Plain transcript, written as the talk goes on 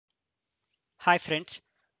Hi friends,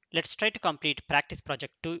 let's try to complete practice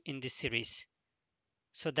project 2 in this series.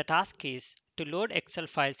 So the task is to load Excel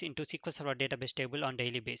files into SQL Server database table on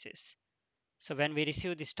daily basis. So when we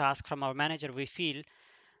receive this task from our manager, we feel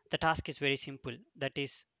the task is very simple. That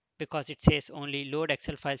is because it says only load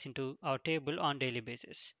Excel files into our table on daily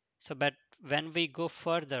basis. But when we go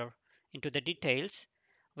further into the details,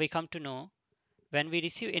 we come to know when we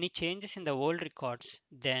receive any changes in the old records,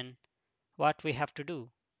 then what we have to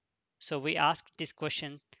do. So we asked this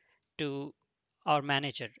question to our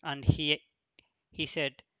manager and he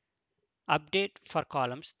said update for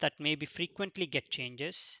columns that maybe frequently get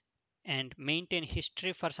changes and maintain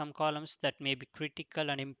history for some columns that may be critical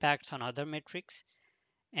and impacts on other metrics,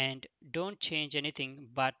 and don't change anything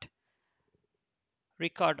but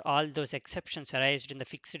record all those exceptions arised in the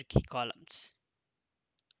fixed key columns.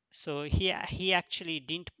 So he actually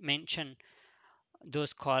didn't mention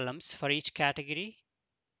those columns for each category,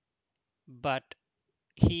 but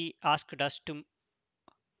he asked us to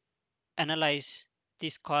analyze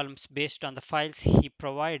these columns based on the files he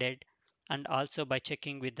provided and also by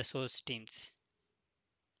checking with the source teams.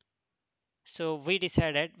 So we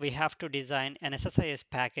decided we have to design an SSIS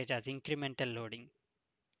package as incremental loading.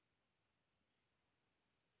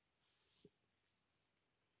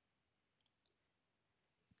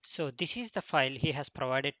 So this is the file he has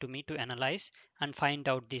provided to me to analyze and find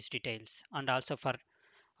out these details and also for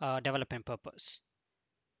development purpose.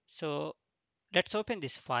 So let's open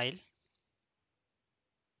this file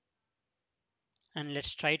and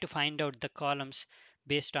let's try to find out the columns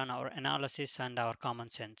based on our analysis and our common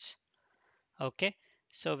sense. Okay,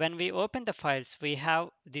 so when we open the files, we have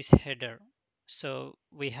this header. So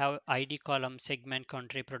we have ID column, segment,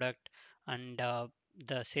 country, product, and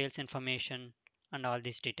the sales information and all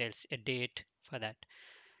these details, a date for that.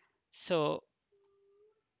 So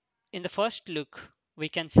in the first look, we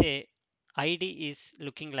can say ID is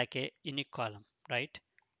looking like a unique column, right?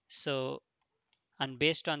 So, and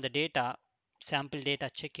based on the data, sample data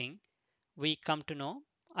checking, we come to know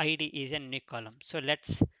ID is a unique column. So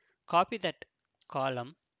let's copy that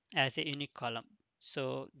column as a unique column.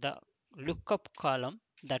 So the lookup column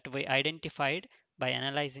that we identified by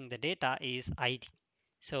analyzing the data is ID.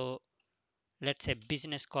 So let's say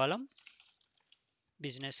business column,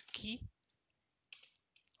 business key,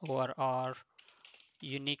 or our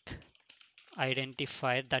unique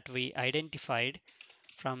identifier that we identified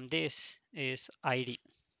from this is ID.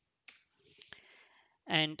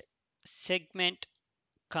 And segment,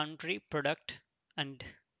 country, product, and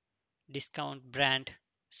discount brand.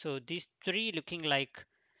 So these three looking like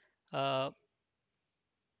uh,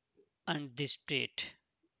 and this date.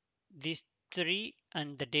 These three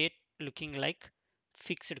and the date looking like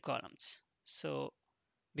fixed columns. So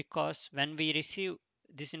because when we receive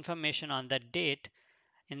this information on that date,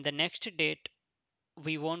 in the next date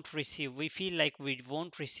we feel like we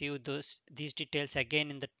won't receive these details again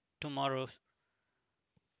in the tomorrow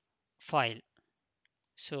file.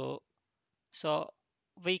 So so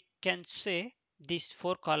we can say these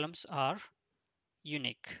four columns are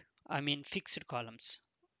unique. I mean fixed columns,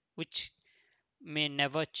 which may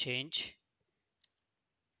never change.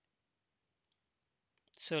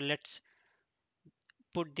 So let's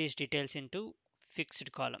put these details into fixed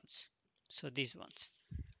columns. So these ones,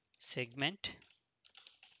 segment,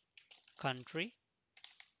 country,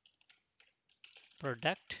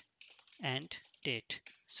 product, and date.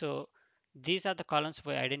 So these are the columns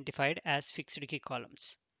we identified as fixed key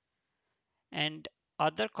columns. And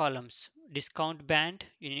other columns, discount band,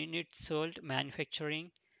 units sold,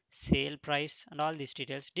 manufacturing, sale price, and all these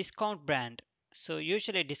details. Discount band. So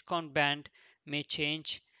usually discount band may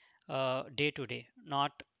change day to day,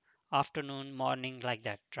 not afternoon, morning like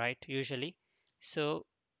that, right? Usually. So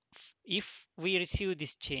if we receive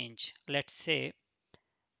this change, let's say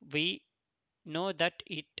we know that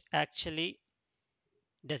it actually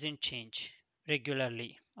doesn't change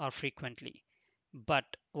regularly or frequently. But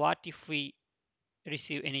what if we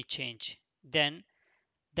receive any change? Then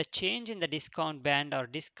the change in the discount band or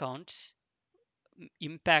discounts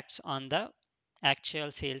impacts on the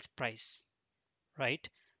actual sales price, right?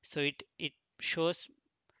 So it shows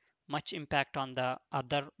much impact on the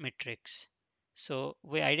other metrics. So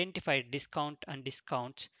we identified discount and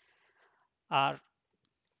discounts are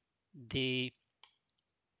the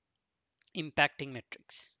impacting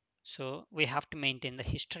metrics. So we have to maintain the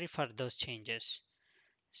history for those changes.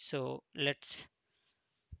 So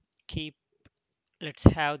keep let's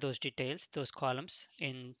have those details, those columns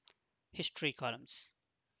in history columns.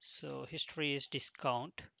 So history is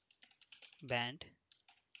discount band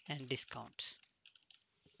and discounts,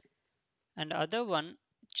 and other one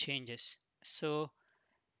changes. So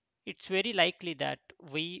it's very likely that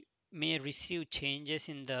we may receive changes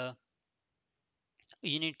in the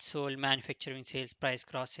unit sold, manufacturing sales price,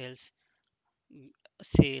 gross sales, mm,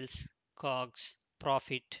 sales, COGS,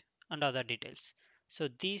 profit, and other details. So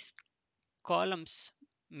these columns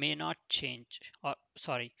may not change, or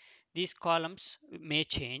sorry, these columns may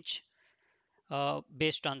change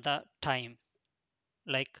based on the time.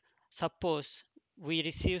 Like suppose we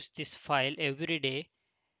receive this file every day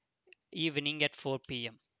evening at 4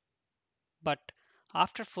 p.m. But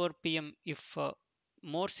after 4 p.m., if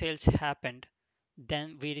more sales happened,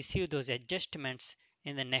 then we receive those adjustments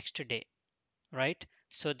in the next day, right?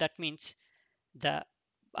 So that means the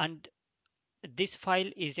and this file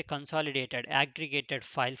is a consolidated, aggregated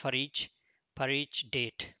file for each per each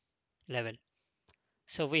date level.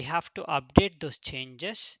 So we have to update those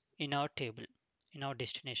changes in our table, in our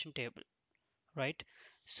destination table, right?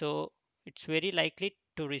 So it's very likely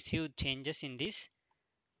to receive changes in these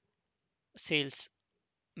sales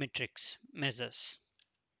metrics measures.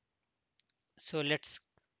 So let's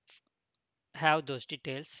have those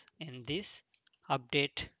details in this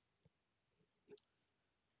update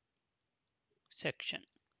section,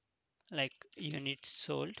 like units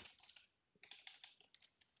sold,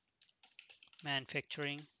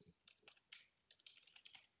 manufacturing,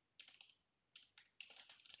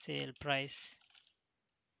 sale price,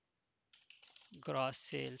 gross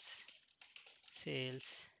sales,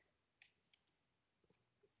 sales,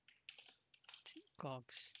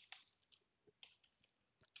 COGS,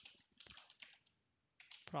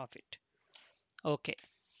 profit. Okay,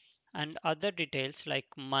 and other details like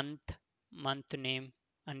month name,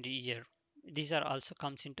 and year. These are also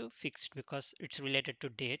comes into fixed because it's related to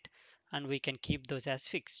date, and we can keep those as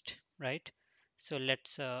fixed, right? So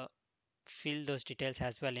let's fill those details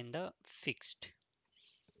as well in the fixed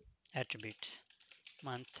attributes: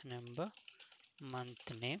 month number,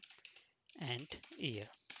 month name, and year.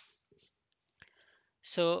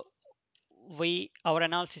 So we our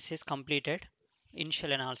analysis is completed.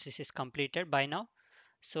 Initial analysis is completed by now.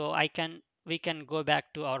 So we can go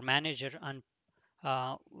back to our manager, and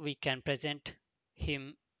we can present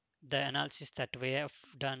him the analysis that we have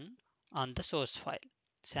done on the source file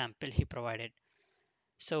sample he provided.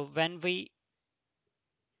 So when we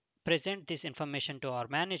present this information to our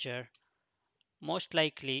manager, most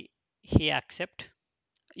likely he accept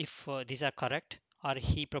if these are correct, or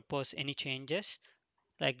he propose any changes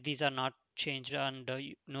like these are not changed, and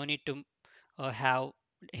no need to have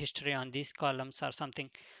history on these columns or something.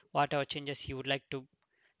 Whatever changes he would like to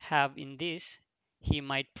have in this, he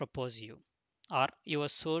might propose you, or your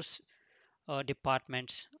source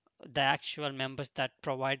departments, the actual members that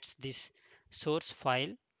provides this source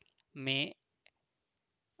file may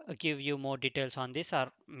give you more details on this,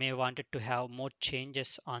 or may wanted to have more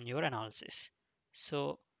changes on your analysis.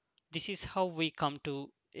 So this is how we come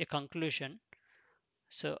to a conclusion.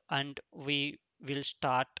 So and we will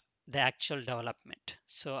start the actual development.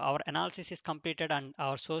 So our analysis is completed and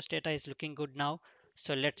our source data is looking good now.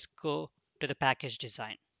 So let's go to the package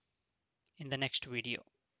design in the next video.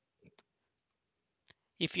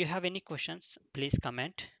 If you have any questions, please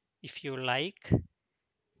comment. If you like,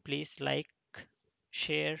 please like,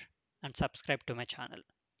 share, and subscribe to my channel.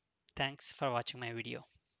 Thanks for watching my video.